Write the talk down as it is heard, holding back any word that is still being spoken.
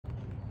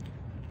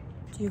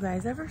Do you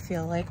guys ever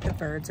feel like the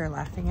birds are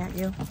laughing at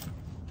you?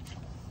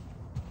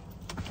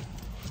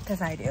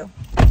 Because I do.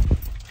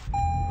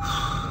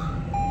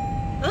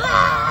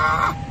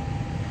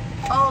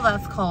 Oh,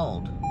 that's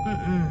cold.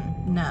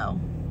 No.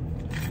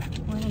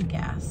 I need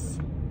gas.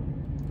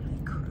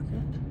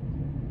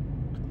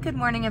 Good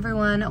morning,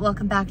 everyone.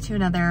 Welcome back to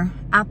another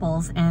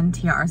Apples and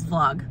TR's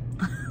vlog.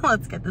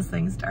 Let's get this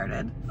thing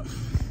started.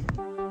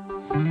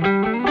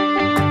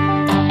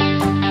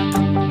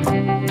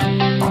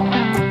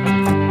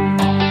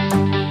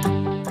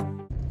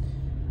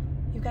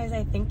 You guys,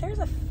 I think there's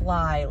a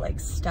fly like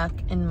stuck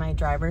in my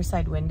driver's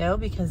side window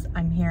because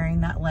I'm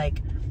hearing that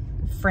like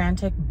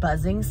frantic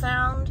buzzing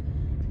sound,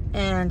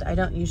 and I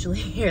don't usually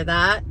hear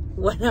that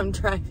when I'm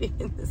driving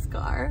in this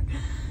car.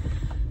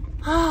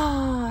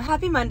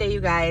 Happy Monday,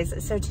 you guys.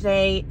 So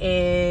today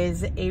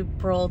is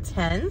April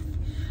 10th.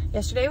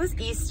 Yesterday was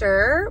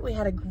Easter. We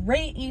had a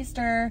great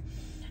Easter.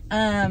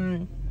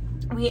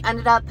 We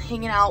ended up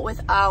hanging out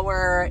with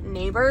our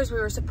neighbors. We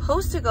were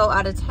supposed to go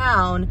out of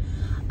town,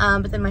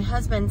 but then my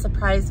husband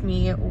surprised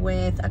me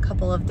with a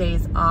couple of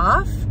days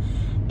off.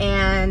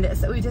 And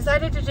so we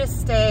decided to just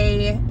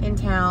stay in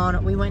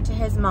town. We went to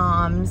his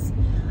mom's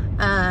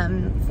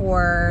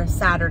for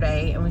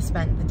Saturday, and we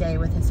spent the day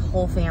with his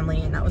whole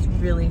family, and that was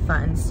really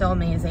fun. So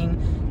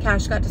amazing.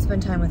 Cash got to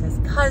spend time with his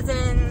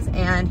cousins,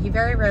 and he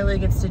very rarely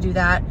gets to do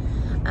that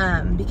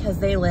because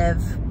they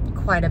live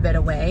quite a bit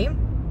away.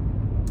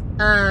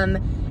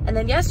 And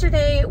then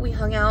yesterday we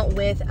hung out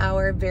with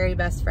our very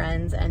best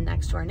friends and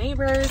next door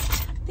neighbors.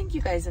 I think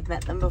you guys have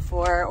met them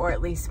before, or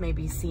at least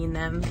maybe seen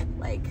them,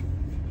 like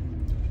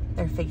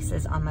their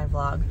faces on my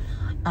vlog.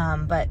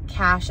 But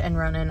Cash and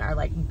Ronan are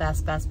like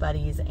best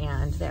buddies,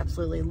 and they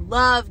absolutely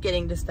love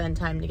getting to spend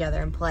time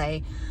together and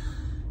play.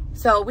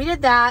 So we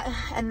did that,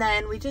 and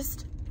then we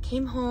just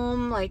came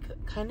home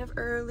like kind of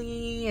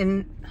early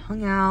and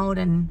hung out,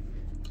 and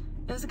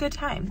it was a good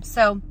time.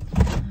 So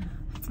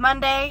it's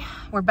Monday,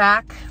 we're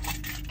back.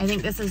 I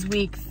think this is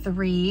week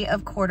 3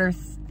 of quarter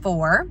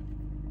 4,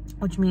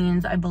 which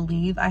means I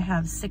believe I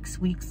have 6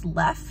 weeks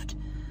left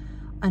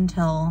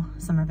until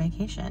summer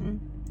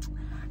vacation.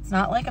 It's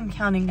not like I'm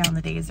counting down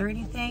the days or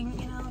anything,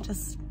 you know,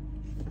 just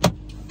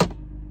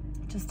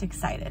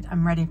excited.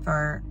 I'm ready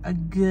for a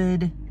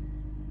good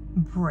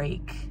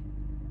break,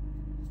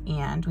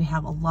 and we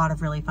have a lot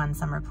of really fun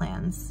summer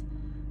plans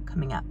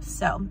coming up.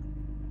 So I'm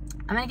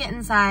gonna get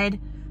inside,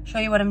 show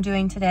you what I'm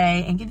doing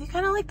today, and give you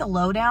kind of like the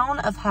lowdown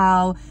of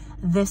how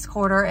this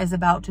quarter is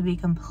about to be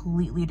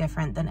completely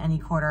different than any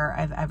quarter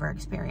I've ever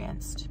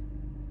experienced.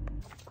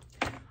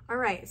 All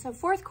right, so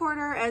fourth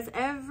quarter, as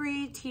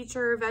every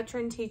teacher,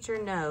 veteran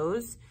teacher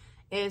knows,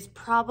 is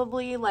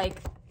probably like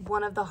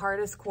one of the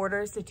hardest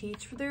quarters to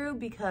teach through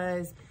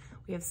because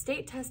we have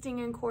state testing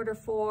in quarter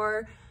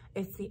 4.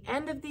 It's the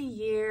end of the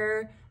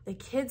year. The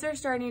kids are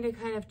starting to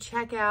kind of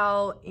check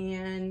out,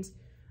 and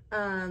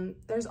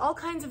there's all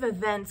kinds of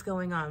events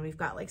going on. We've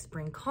got like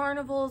spring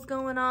carnivals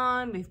going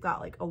on. We've got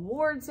like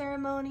award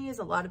ceremonies.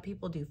 A lot of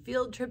people do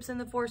field trips in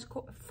the fourth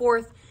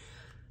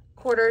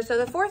quarter. So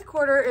the fourth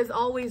quarter is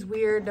always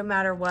weird no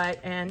matter what,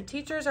 and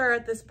teachers are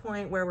at this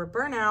point where we're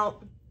burnt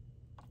out,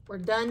 we're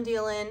done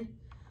dealing.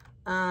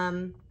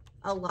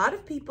 A lot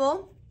of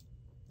people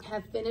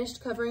have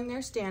finished covering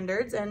their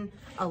standards, and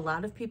a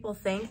lot of people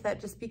think that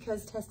just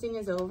because testing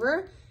is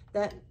over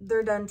that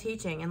they're done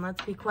teaching. And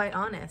let's be quite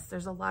honest,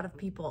 there's a lot of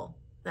people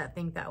that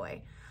think that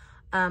way.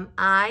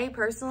 I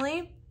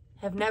personally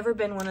have never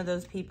been one of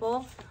those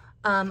people.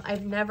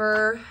 I've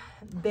never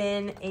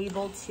been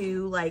able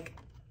to like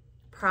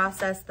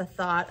process the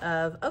thought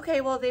of, okay,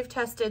 well, they've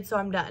tested, so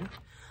I'm done.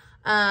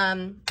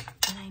 And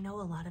I know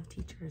a lot of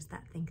teachers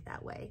that think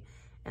that way.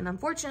 And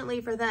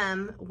unfortunately for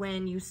them,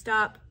 when you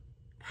stop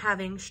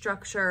having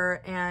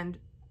structure and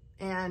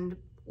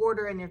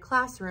order in your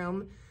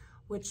classroom,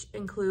 which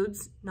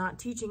includes not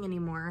teaching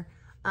anymore,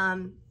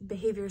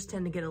 behaviors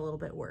tend to get a little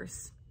bit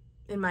worse,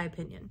 in my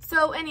opinion.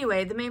 So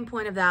anyway, the main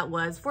point of that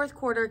was fourth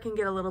quarter can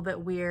get a little bit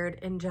weird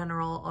in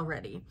general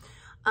already.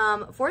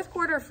 Fourth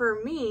quarter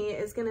for me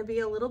is going to be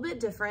a little bit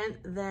different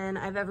than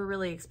I've ever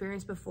really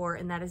experienced before,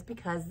 and that is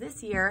because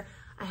this year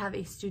I have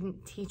a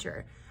student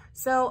teacher.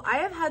 So I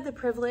have had the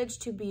privilege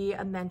to be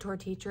a mentor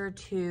teacher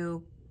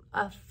to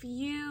a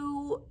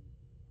few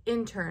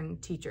intern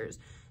teachers.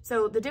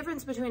 So the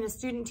difference between a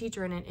student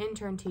teacher and an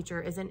intern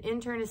teacher is an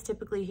intern is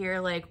typically here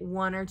like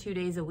 1 or 2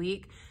 days a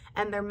week,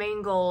 and their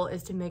main goal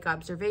is to make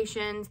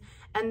observations,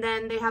 and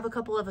then they have a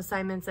couple of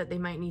assignments that they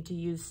might need to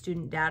use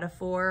student data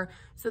for.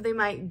 So they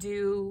might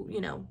do,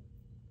 you know,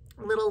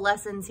 little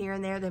lessons here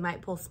and there. They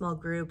might pull small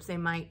groups. They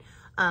might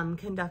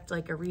conduct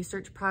like a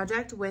research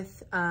project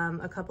with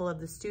a couple of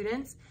the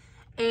students.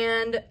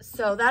 And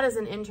so that is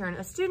an intern.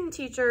 A student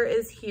teacher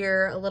is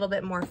here a little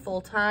bit more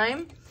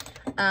full-time,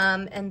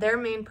 and their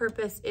main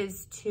purpose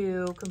is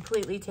to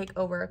completely take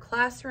over a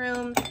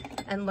classroom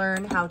and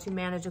learn how to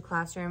manage a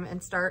classroom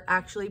and start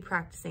actually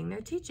practicing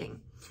their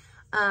teaching.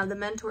 The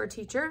mentor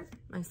teacher,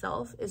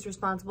 myself, is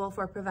responsible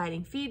for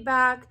providing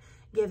feedback,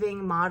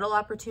 giving model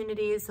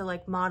opportunities, so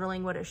like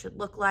modeling what it should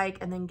look like,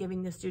 and then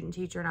giving the student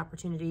teacher an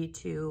opportunity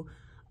to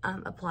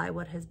apply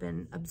what has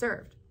been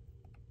observed.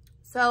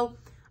 So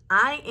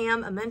I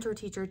am a mentor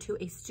teacher to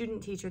a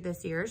student teacher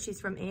this year.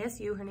 She's from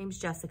ASU. Her name's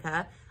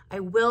Jessica. I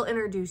will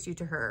introduce you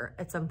to her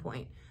at some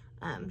point.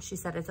 She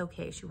said it's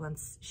okay.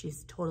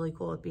 She's totally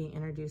cool with being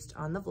introduced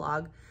on the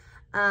vlog.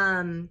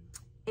 And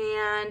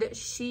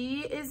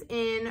she is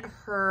in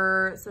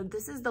her, so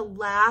this is the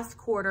last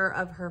quarter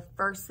of her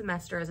first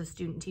semester as a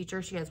student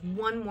teacher. She has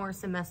one more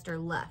semester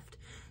left.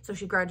 So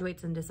she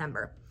graduates in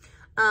December.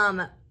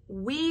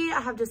 We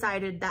have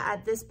decided that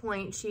at this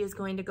point, she is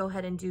going to go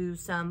ahead and do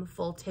some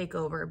full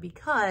takeover,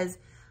 because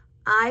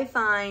I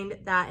find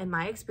that in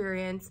my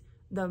experience,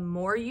 the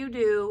more you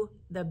do,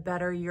 the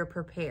better you're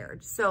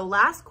prepared. So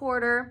last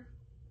quarter,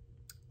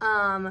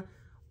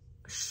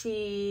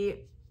 she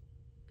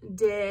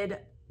did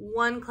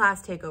one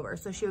class takeover.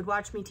 So she would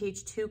watch me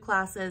teach 2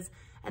 classes,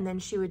 and then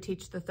she would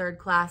teach the 3rd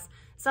class.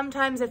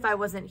 Sometimes if I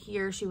wasn't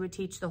here, she would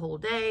teach the whole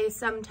day.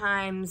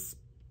 Sometimes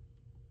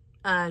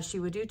she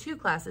would do 2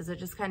 classes. It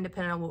just kind of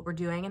depended on what we're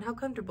doing and how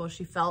comfortable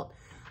she felt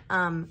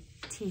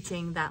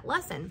teaching that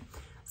lesson.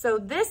 So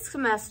this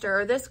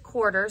semester, this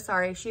quarter,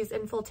 sorry, she's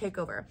in full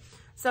takeover.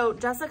 So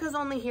Jessica's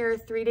only here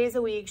 3 days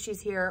a week.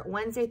 She's here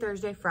Wednesday,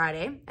 Thursday,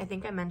 Friday. I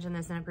think I mentioned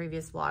this in a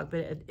previous vlog, but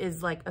it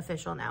is like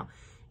official now.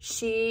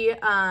 She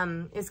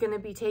is going to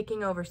be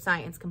taking over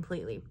science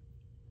completely.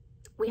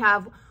 We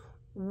have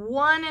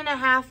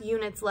 1.5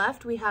 units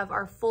left. We have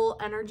our full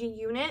energy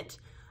unit,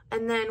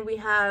 and then we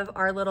have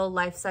our little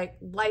life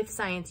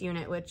science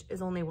unit, which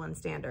is only 1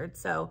 standard.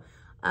 So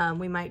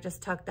we might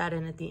just tuck that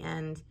in at the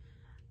end.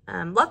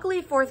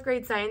 Luckily, 4th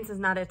grade science is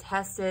not a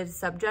tested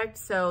subject,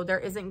 so there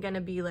isn't going to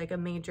be like a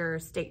major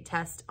state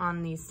test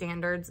on these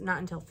standards, not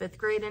until 5th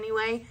grade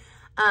anyway.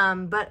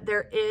 But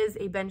there is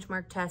a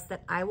benchmark test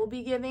that I will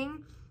be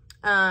giving,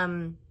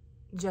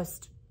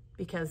 just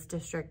because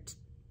district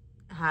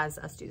has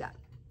us do that.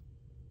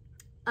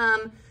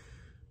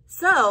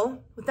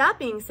 So with that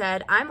being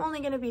said, I'm only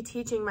going to be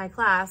teaching my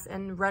class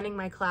and running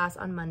my class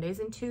on Mondays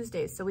and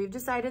Tuesdays. So we've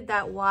decided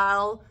that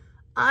while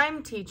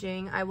I'm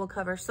teaching, I will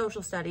cover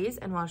social studies,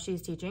 and while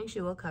she's teaching,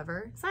 she will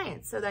cover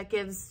science. So that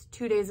gives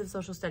 2 days of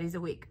social studies a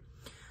week.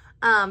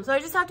 So I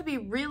just have to be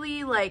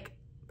really like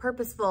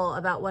purposeful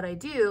about what I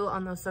do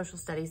on those social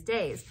studies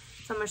days.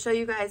 So I'm gonna show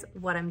you guys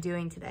what I'm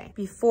doing today.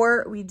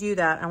 Before we do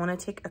that, I wanna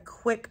take a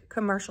quick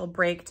commercial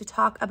break to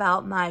talk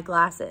about my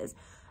glasses.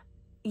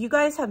 You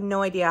guys have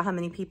no idea how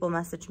many people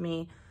message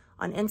me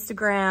on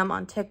Instagram,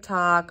 on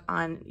TikTok,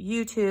 on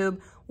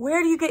YouTube.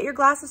 Where do you get your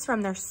glasses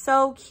from? They're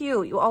so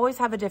cute. You always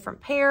have a different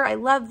pair. I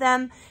love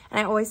them. And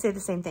I always say the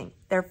same thing.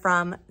 They're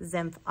from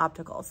Zimpf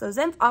Optical. So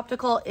Zimpf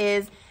Optical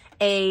is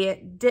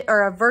a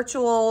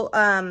virtual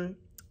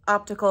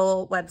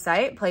optical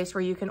website, place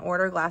where you can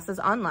order glasses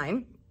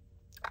online.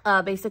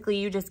 Basically,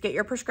 you just get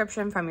your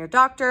prescription from your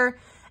doctor,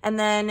 and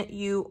then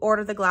you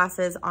order the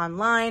glasses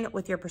online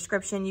with your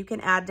prescription. You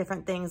can add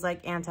different things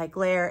like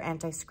anti-glare,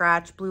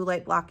 anti-scratch, blue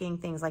light blocking,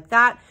 things like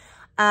that.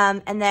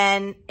 And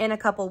then in a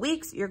couple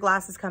weeks, your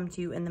glasses come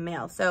to you in the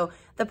mail. So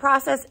the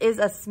process is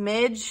a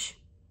smidge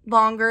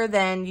longer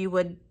than you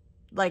would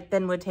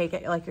take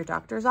at like your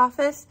doctor's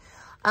office.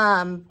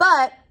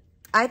 But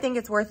I think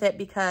it's worth it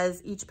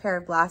because each pair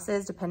of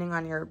glasses, depending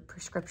on your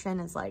prescription,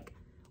 is like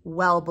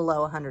well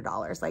below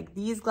 $100. Like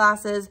these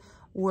glasses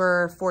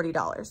were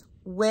 $40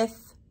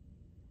 with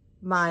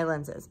my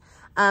lenses.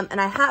 And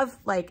I have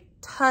like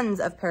tons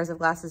of pairs of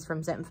glasses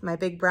from Zimpf. My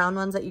big brown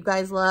ones that you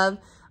guys love.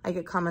 I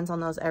get comments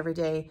on those every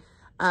day.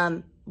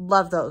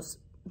 Love those.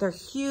 They're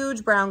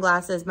huge brown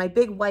glasses. My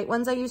big white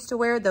ones I used to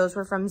wear, those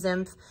were from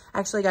Zimpf. I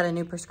actually got a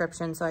new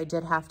prescription, so I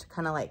did have to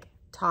kind of like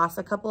toss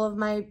a couple of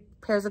my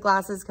pairs of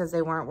glasses because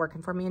they weren't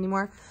working for me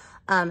anymore.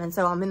 And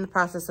so I'm in the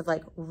process of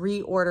like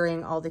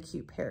reordering all the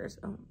cute pairs.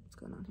 Oh, what's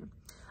going on here?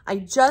 I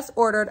just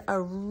ordered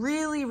a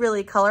really,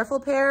 really colorful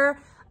pair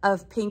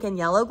of pink and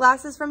yellow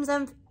glasses from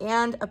Zimpf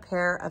and a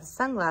pair of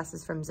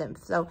sunglasses from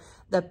Zimpf. So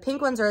the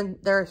pink ones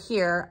they're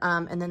here,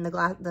 and then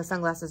the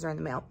sunglasses are in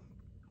the mail.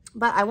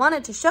 But I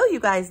wanted to show you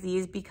guys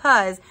these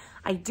because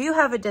I do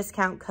have a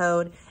discount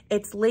code.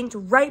 It's linked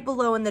right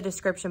below in the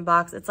description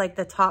box. It's like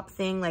the top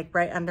thing, like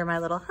right under my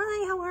little,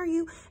 hi, how are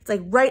you? It's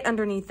like right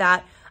underneath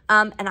that.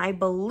 And I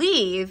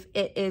believe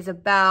it is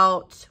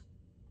about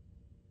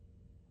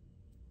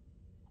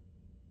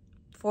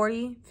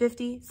 40,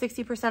 50,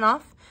 60%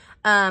 off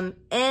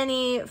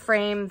any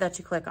frame that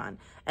you click on.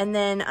 And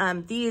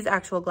then these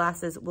actual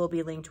glasses will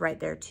be linked right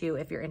there too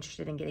if you're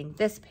interested in getting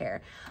this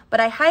pair. But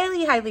I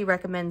highly, highly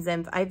recommend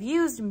Zimpf. I've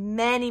used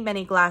many,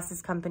 many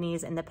glasses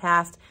companies in the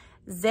past.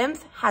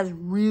 Zimpf has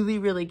really,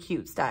 really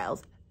cute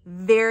styles.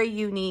 Very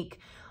unique.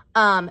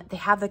 They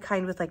have the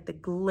kind with like the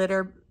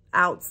glitter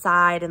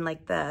outside and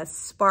like the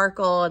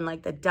sparkle and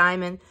like the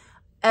diamond.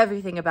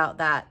 Everything about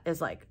that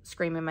is like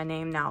screaming my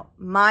name. Now,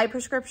 my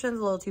prescription's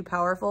a little too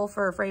powerful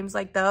for frames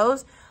like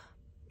those,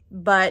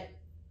 but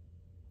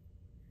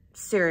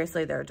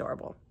seriously, they're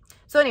adorable.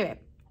 So anyway,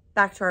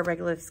 back to our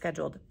regularly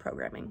scheduled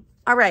programming.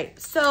 All right,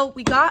 so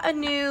we got a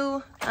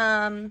new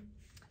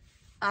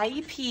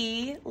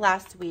IEP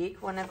last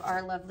week. One of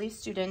our lovely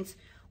students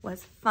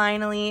was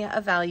finally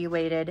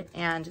evaluated,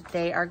 and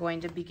they are going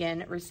to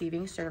begin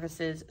receiving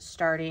services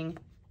starting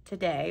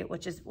today,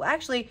 which is, well,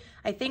 actually,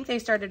 I think they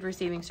started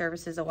receiving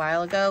services a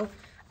while ago,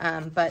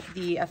 but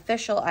the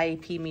official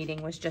IEP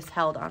meeting was just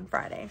held on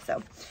Friday.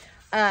 So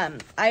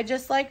I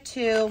just like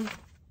to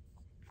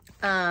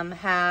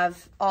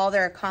have all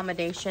their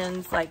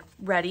accommodations like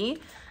ready.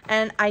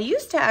 And I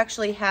used to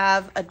actually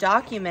have a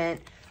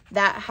document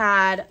that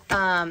had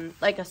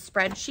like a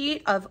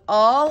spreadsheet of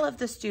all of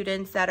the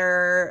students that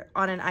are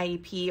on an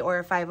IEP or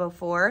a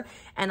 504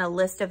 and a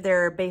list of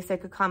their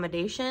basic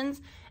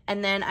accommodations.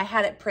 And then I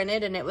had it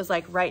printed and it was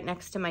like right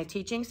next to my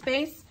teaching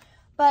space.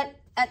 But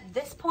at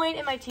this point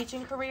in my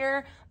teaching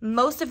career,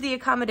 most of the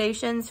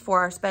accommodations for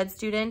our SPED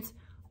students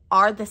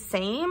are the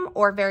same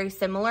or very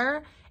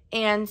similar.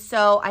 And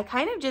so I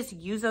kind of just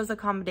use those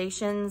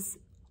accommodations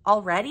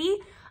already,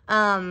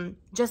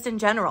 just in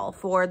general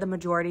for the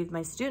majority of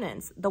my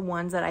students, the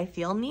ones that I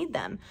feel need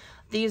them.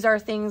 These are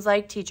things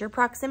like teacher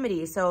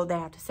proximity, so they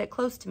have to sit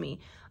close to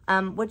me,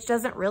 which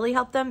doesn't really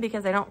help them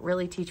because I don't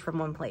really teach from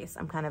one place.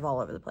 I'm kind of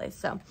all over the place.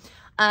 So,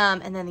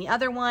 and then the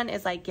other one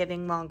is like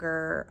giving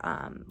longer,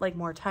 like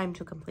more time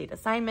to complete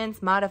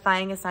assignments,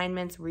 modifying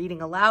assignments,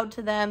 reading aloud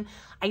to them.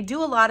 I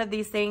do a lot of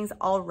these things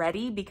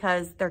already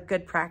because they're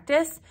good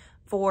practice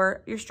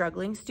for your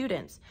struggling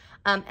students.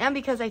 And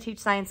because I teach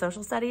science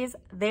social studies,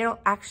 they don't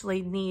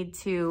actually need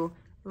to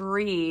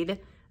read.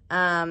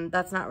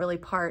 That's not really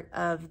part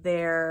of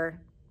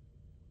their,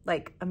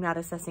 like, I'm not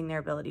assessing their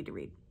ability to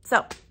read.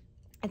 So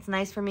it's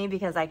nice for me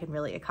because I can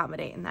really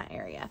accommodate in that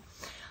area.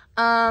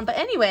 But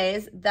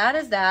anyways, that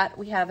is that.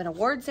 We have an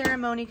award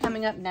ceremony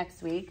coming up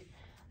next week.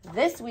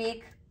 This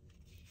week,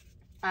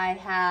 I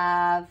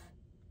have,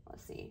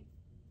 let's see,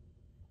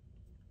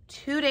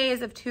 2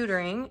 days of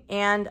tutoring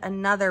and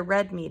another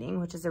RED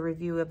meeting, which is a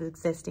review of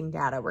existing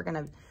data.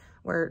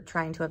 We're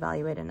trying to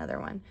evaluate another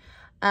one.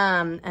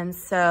 And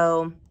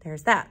so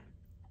there's that.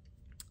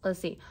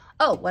 Let's see.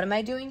 Oh, what am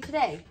I doing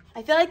today?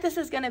 I feel like this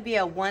is going to be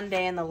a one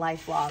day in the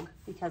life vlog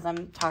because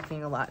I'm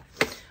talking a lot.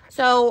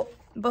 So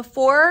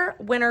before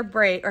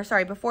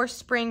before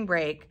spring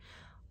break,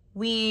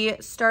 we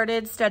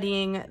started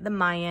studying the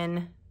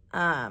Mayan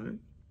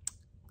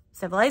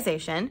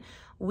civilization.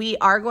 We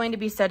are going to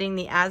be studying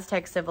the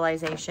Aztec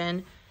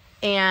civilization,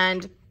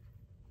 and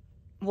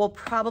we'll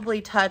probably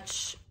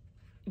touch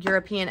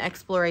European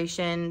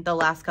exploration the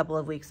last couple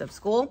of weeks of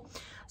school.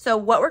 So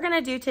what we're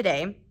going to do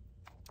today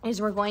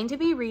is we're going to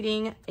be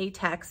reading a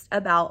text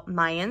about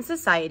Mayan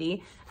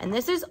society, and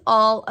this is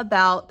all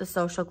about the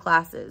social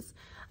classes.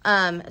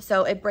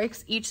 So it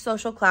breaks each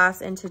social class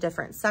into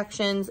different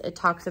sections. It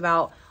talks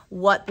about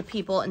what the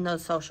people in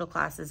those social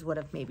classes would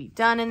have maybe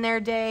done in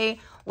their day,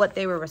 what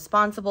they were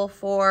responsible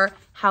for,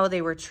 how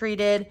they were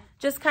treated,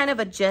 just kind of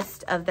a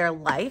gist of their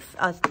life,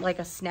 like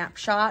a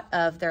snapshot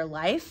of their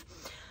life.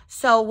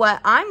 So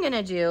what I'm going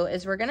to do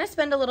is we're going to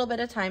spend a little bit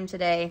of time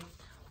today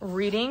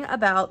reading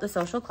about the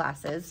social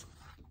classes,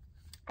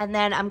 and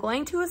then I'm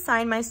going to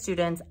assign my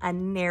students a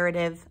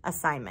narrative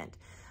assignment.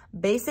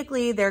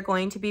 Basically, they're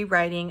going to be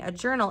writing a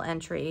journal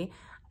entry,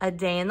 a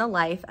day in the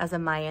life as a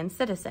Mayan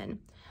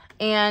citizen.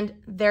 And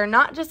they're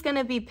not just going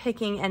to be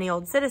picking any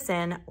old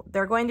citizen.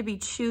 They're going to be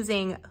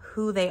choosing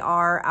who they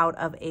are out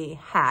of a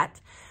hat.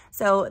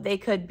 So they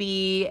could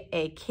be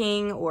a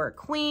king or a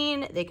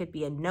queen. They could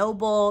be a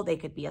noble. They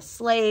could be a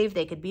slave.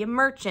 They could be a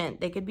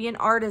merchant. They could be an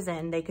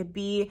artisan. They could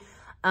be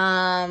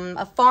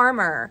a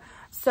farmer.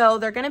 So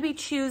they're going to be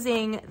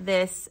choosing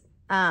this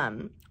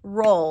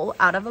role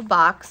out of a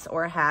box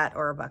or a hat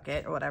or a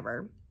bucket or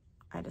whatever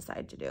I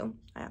decide to do.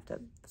 I have to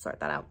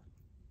sort that out.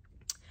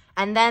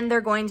 And then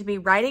they're going to be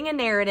writing a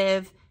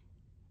narrative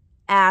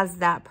as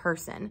that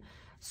person.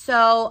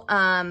 So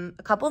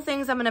a couple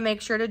things I'm going to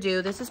make sure to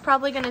do. This is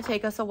probably going to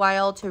take us a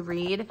while to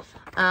read.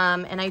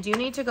 And I do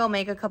need to go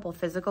make a couple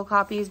physical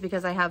copies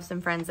because I have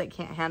some friends that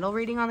can't handle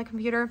reading on the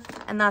computer,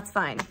 and that's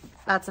fine.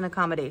 That's an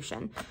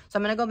accommodation. So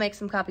I'm going to go make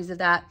some copies of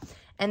that.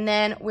 And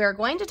then we're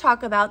going to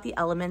talk about the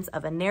elements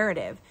of a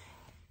narrative.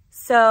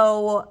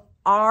 So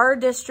our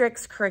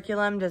district's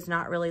curriculum does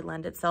not really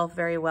lend itself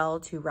very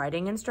well to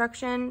writing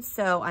instruction.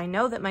 So I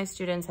know that my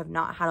students have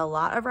not had a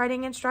lot of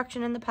writing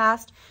instruction in the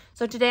past.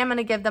 So today I'm going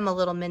to give them a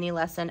little mini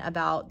lesson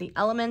about the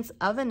elements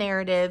of a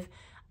narrative,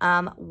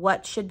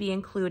 what should be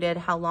included,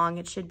 how long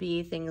it should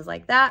be, things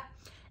like that.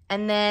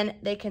 And then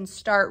they can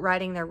start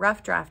writing their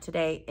rough draft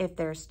today if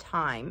there's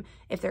time.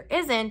 If there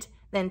isn't,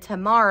 then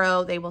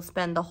tomorrow they will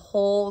spend the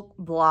whole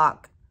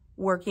block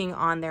working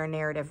on their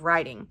narrative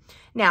writing.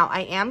 Now,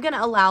 I am going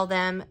to allow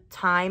them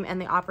time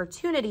and the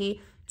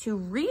opportunity to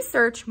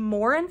research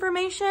more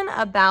information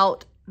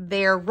about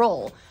their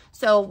role.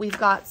 So we've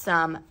got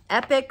some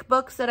epic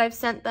books that I've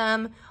sent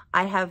them.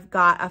 I have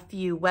got a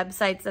few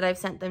websites that I've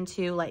sent them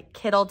to, like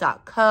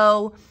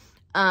Kiddle.co.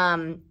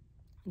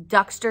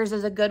 Ducksters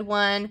is a good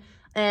one.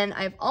 And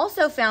I've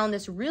also found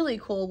this really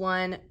cool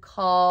one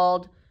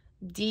called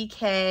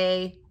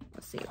DK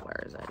let's see,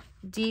 where is it?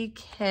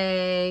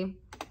 DK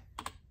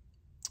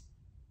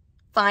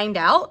Find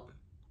Out.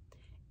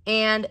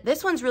 And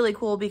this one's really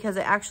cool because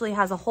it actually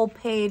has a whole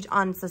page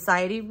on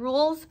society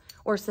rules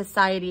or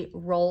society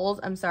roles.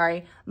 I'm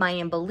sorry,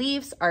 Mayan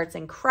beliefs, arts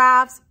and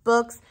crafts,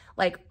 books,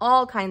 like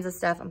all kinds of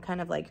stuff. I'm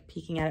kind of like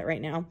peeking at it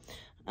right now.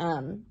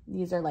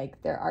 These are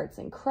like their arts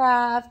and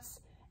crafts,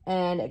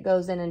 and it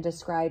goes in and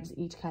describes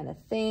each kind of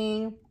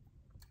thing.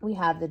 We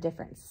have the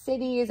different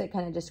cities. It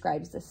kind of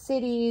describes the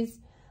cities,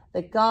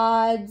 the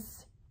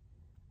gods,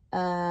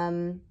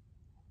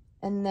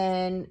 and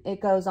then it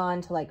goes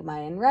on to like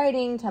Mayan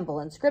writing,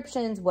 temple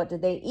inscriptions, what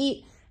did they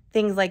eat,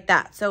 things like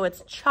that. So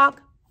it's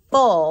chock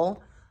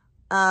full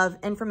of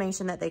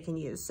information that they can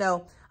use.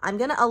 So I'm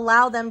going to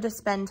allow them to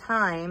spend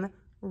time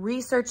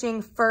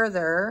researching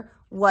further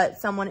what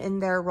someone in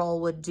their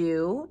role would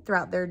do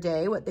throughout their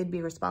day, what they'd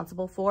be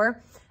responsible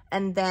for,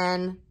 and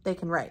then they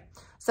can write.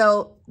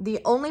 So the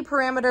only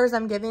parameters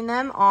I'm giving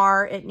them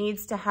are it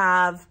needs to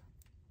have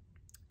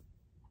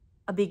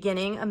a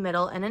beginning, a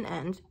middle, and an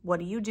end. What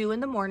do you do in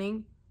the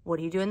morning? What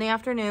do you do in the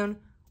afternoon?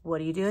 What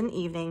do you do in the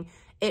evening?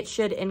 It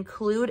should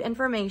include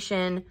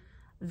information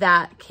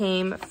that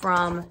came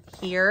from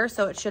here.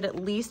 So it should at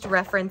least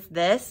reference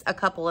this a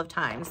couple of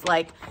times.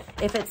 Like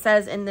if it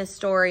says in this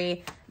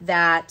story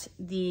that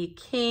the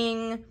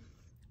king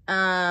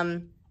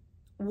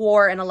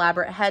wore an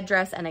elaborate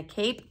headdress and a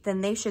cape,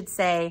 then they should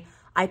say,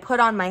 I put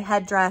on my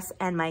headdress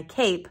and my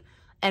cape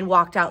and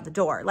walked out the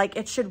door. Like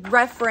it should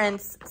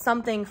reference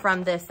something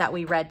from this that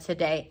we read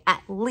today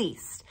at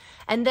least.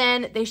 And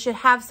then they should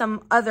have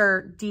some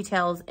other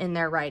details in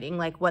their writing,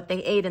 like what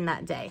they ate in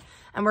that day.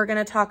 And we're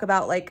gonna talk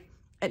about like,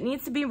 it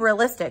needs to be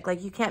realistic.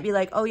 Like you can't be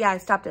like, oh yeah, I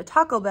stopped at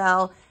Taco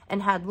Bell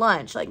and had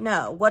lunch. Like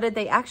no, what did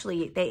they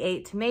actually eat? They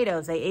ate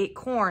tomatoes, they ate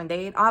corn,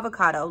 they ate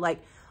avocado.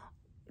 Like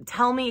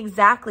tell me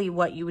exactly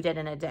what you did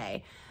in a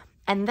day.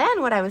 And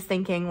then what I was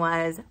thinking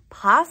was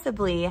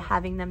possibly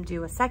having them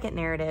do a second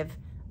narrative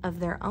of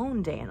their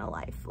own day in a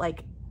life,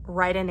 like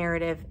write a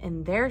narrative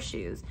in their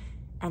shoes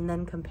and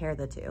then compare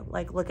the two.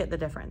 Like look at the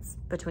difference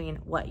between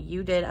what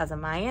you did as a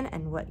Mayan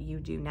and what you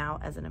do now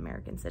as an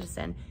American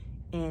citizen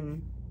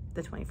in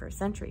the 21st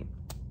century.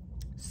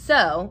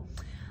 So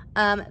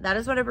that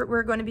is what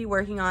we're going to be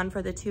working on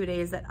for the 2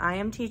 days that I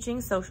am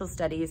teaching social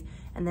studies,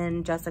 and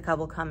then Jessica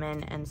will come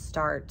in and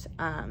start.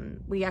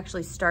 We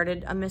actually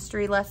started a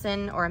mystery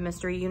lesson or a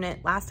mystery unit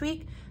last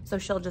week, so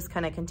she'll just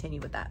kind of continue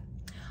with that.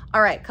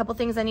 All right, couple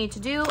things I need to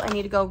do. I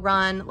need to go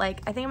run,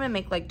 like, I think I'm gonna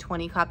make like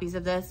 20 copies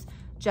of this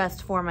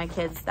just for my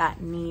kids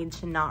that need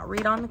to not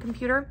read on the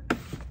computer.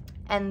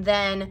 And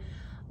then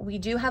we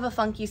do have a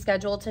funky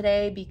schedule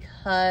today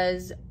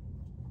because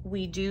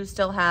we do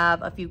still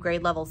have a few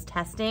grade levels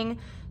testing.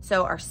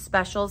 So our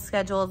special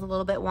schedule is a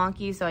little bit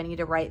wonky. So I need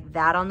to write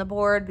that on the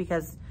board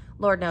because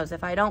Lord knows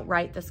if I don't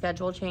write the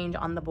schedule change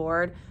on the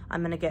board,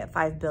 I'm gonna get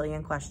 5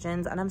 billion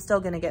questions, and I'm still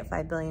gonna get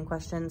 5 billion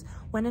questions.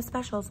 When is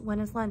specials? When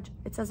is lunch?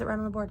 It says it right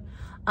on the board.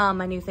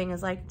 My new thing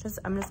is like,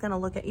 I'm just gonna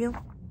look at you.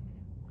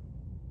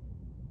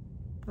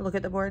 Look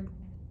at the board,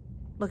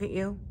 look at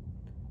you,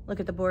 look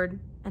at the board,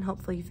 and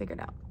hopefully you figure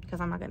it out because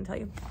I'm not gonna tell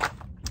you.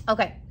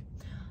 Okay,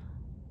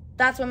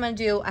 that's what I'm gonna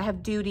do. I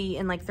have duty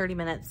in like 30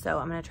 minutes, so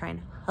I'm gonna try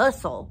and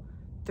hustle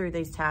through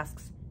these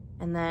tasks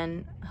and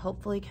then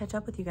hopefully catch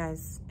up with you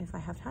guys if I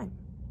have time.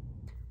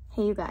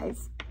 Hey you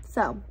guys,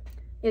 so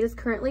it is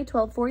currently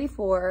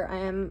 12:44. I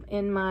am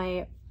in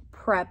my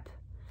prep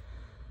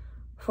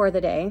for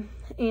the day,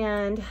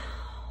 and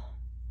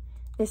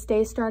this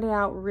day started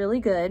out really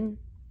good,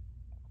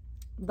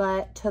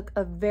 but took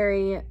a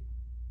very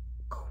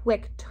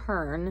quick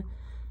turn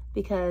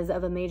because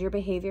of a major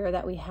behavior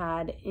that we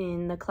had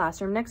in the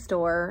classroom next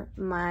door,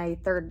 my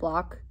third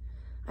block.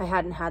 I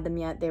hadn't had them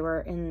yet. They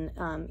were in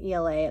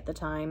ELA at the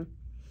time.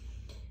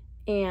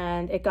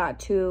 And it got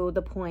to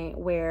the point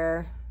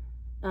where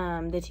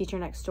the teacher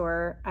next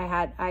door,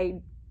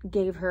 I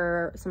gave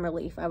her some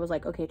relief. I was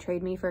like, okay,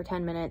 trade me for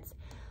 10 minutes.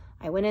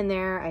 I went in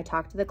there, I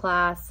talked to the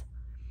class,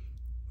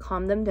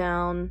 calmed them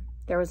down.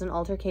 There was an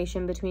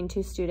altercation between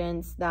two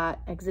students that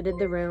exited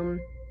the room.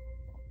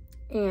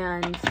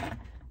 And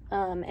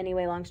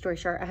anyway, long story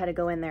short, I had to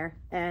go in there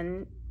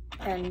and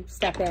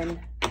step in.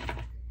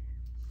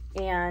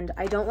 And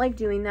I don't like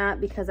doing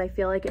that because I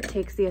feel like it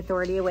takes the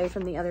authority away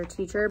from the other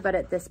teacher. But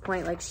at this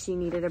point, like, she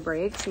needed a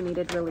break. She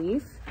needed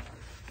relief.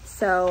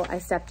 So I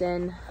stepped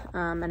in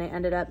and I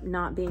ended up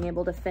not being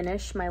able to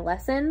finish my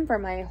lesson for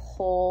my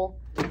whole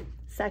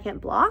second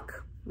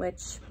block,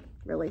 which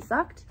really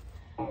sucked.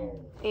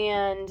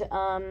 And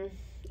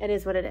it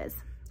is what it is.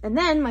 And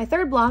then my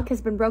third block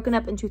has been broken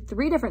up into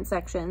 3 different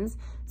sections.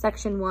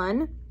 Section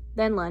 1,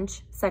 then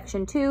lunch,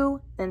 section 2,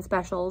 then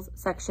specials,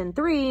 section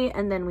 3,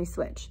 and then we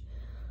switch.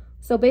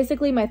 So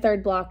basically my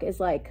third block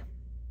is like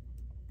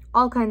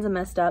all kinds of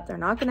messed up. They're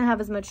not gonna have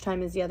as much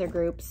time as the other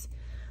groups.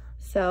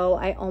 So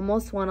I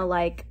almost wanna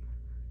like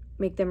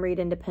make them read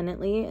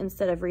independently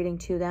instead of reading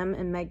to them,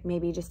 and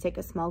maybe just take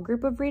a small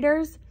group of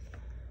readers,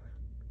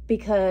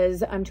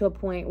 because I'm to a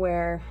point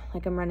where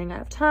like I'm running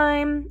out of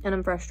time and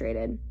I'm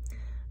frustrated.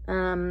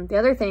 The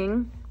other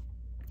thing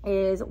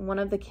is one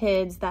of the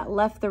kids that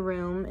left the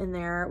room in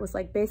there was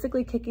like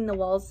basically kicking the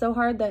walls so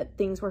hard that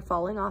things were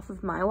falling off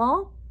of my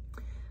wall.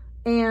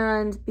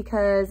 And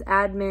because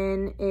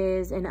admin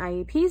is in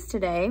IEPs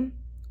today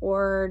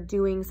or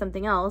doing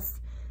something else,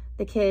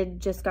 the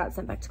kid just got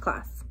sent back to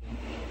class.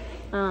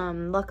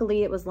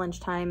 Luckily it was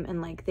lunchtime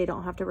and like they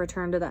don't have to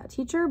return to that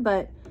teacher,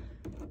 but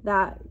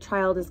that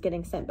child is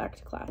getting sent back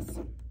to class.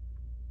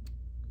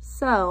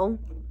 So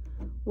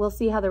we'll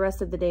see how the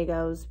rest of the day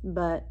goes,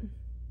 but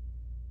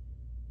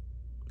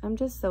I'm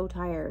just so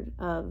tired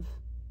of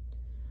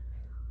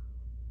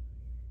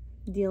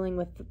dealing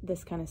with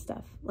this kind of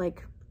stuff.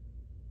 Like,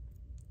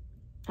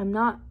 I'm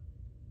not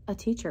a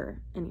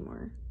teacher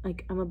anymore.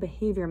 Like, I'm a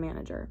behavior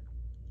manager.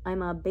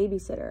 I'm a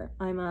babysitter.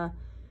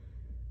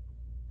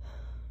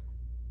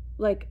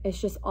 Like,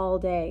 it's just all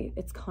day.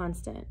 It's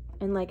constant.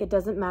 And like, it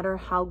doesn't matter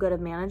how good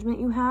of management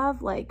you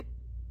have. Like,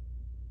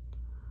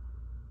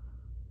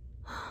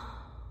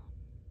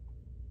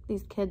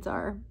 these kids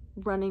are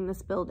running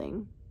this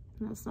building.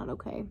 That's not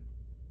okay.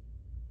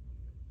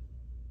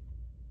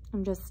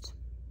 I'm just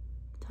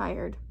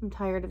tired. I'm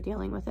tired of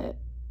dealing with it.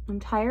 I'm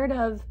tired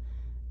of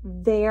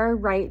their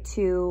right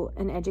to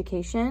an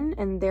education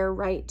and their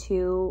right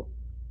to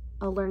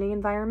a learning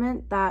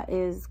environment that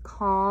is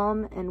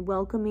calm and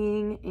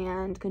welcoming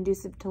and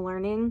conducive to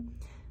learning.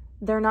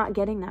 They're not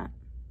getting that.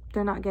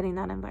 They're not getting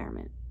that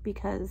environment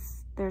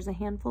because there's a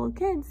handful of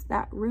kids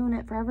that ruin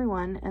it for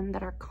everyone and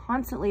that are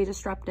constantly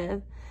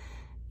disruptive.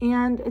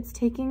 And it's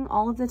taking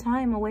all of the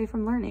time away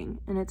from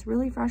learning, and it's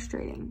really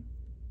frustrating.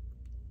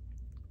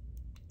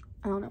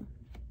 I don't know.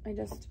 I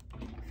just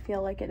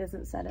feel like it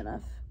isn't said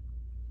enough,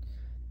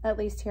 at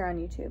least here on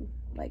YouTube.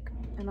 Like,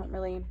 I don't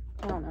know.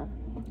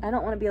 I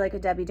don't want to be like a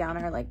Debbie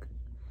Downer. Like,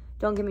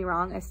 don't get me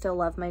wrong. I still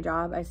love my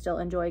job. I still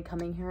enjoy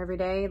coming here every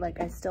day. Like,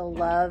 I still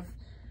love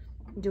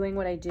doing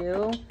what I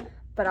do.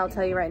 But I'll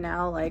tell you right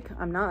now, like,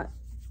 I'm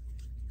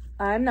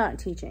not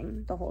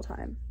teaching the whole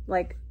time.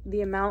 Like,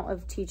 the amount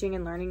of teaching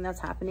and learning that's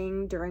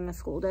happening during the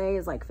school day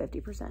is like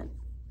 50%,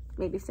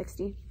 maybe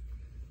 60.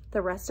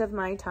 The rest of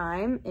my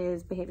time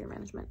is behavior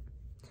management.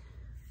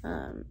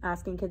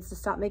 Asking kids to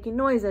stop making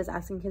noises,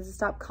 asking kids to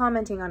stop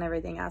commenting on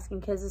everything, asking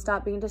kids to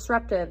stop being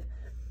disruptive.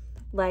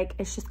 Like,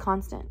 it's just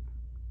constant.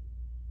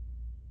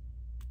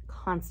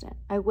 Constant.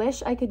 I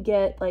wish I could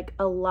get like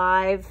a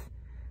live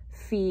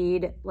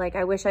feed. Like,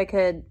 I wish I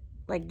could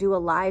like do a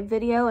live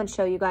video and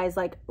show you guys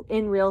like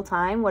in real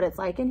time what it's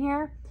like in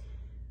here.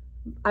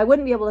 I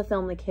wouldn't be able to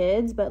film the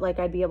kids, but like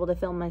I'd be able to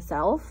film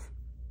myself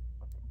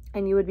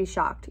and you would be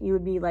shocked. You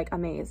would be like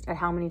amazed at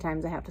how many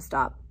times I have to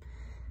stop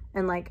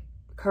and like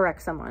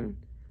correct someone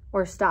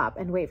or stop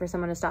and wait for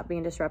someone to stop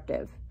being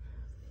disruptive.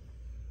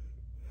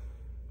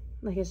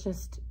 Like, it's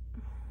just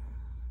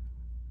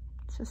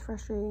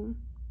frustrating.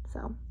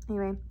 So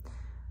anyway,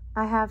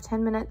 I have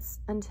 10 minutes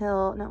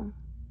until, no,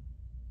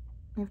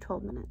 I have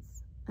 12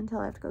 minutes until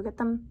I have to go get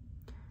them.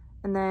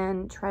 And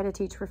then try to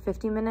teach for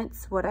 50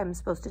 minutes what I'm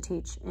supposed to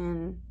teach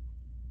in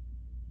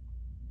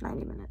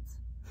 90 minutes.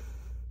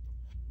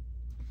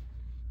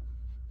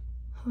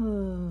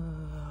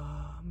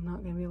 I'm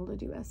not going to be able to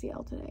do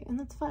SEL today, and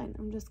that's fine.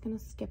 I'm just going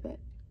to skip it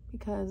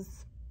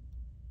because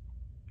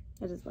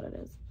it is what it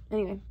is.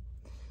 Anyway,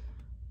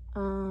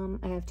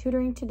 I have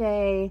tutoring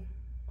today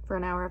for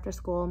an hour after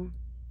school,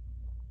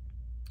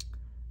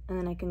 and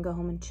then I can go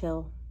home and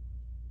chill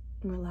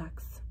and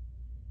relax.